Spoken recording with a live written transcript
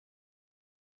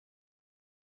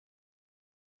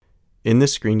In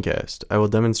this screencast, I will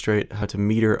demonstrate how to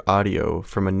meter audio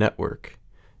from a network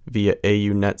via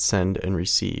AUNetSend and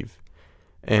receive.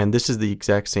 And this is the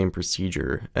exact same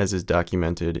procedure as is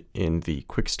documented in the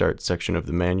Quick Start section of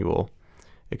the manual,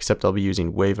 except I'll be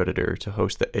using Wave Editor to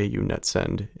host the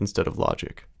AUNetSend instead of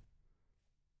Logic.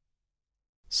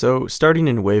 So starting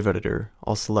in Wave Editor,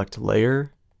 I'll select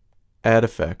Layer, Add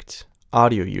Effect,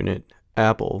 Audio Unit,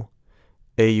 Apple,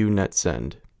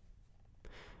 AUNetSend.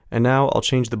 And now I'll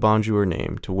change the Bonjour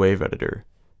name to Wave Editor,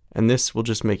 and this will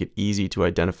just make it easy to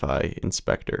identify in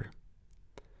Spectre.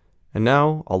 And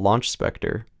now I'll launch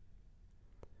Spectre,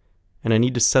 and I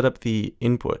need to set up the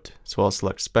input, so I'll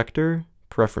select Spectre,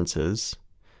 Preferences,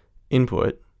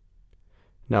 Input,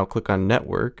 now click on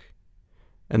Network,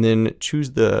 and then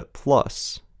choose the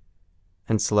plus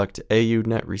and select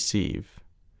AUNet Receive,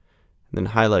 and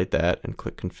then highlight that and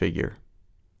click Configure.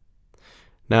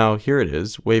 Now here it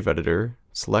is, Wave Editor,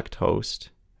 select Host,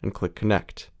 and click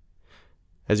Connect.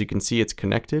 As you can see, it's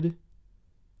connected,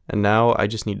 and now I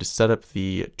just need to set up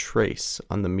the trace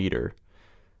on the meter.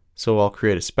 So I'll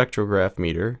create a spectrograph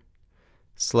meter,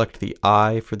 select the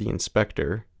eye for the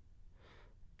inspector,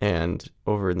 and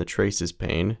over in the Traces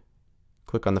pane,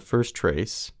 click on the first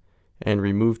trace, and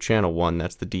remove channel 1,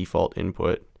 that's the default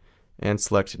input, and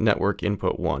select Network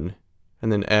Input 1,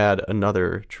 and then add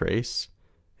another trace,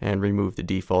 and remove the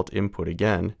default input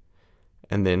again,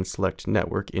 and then select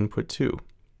Network Input 2.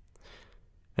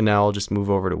 And now I'll just move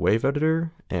over to Wave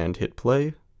Editor and hit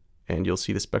play, and you'll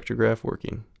see the spectrograph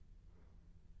working.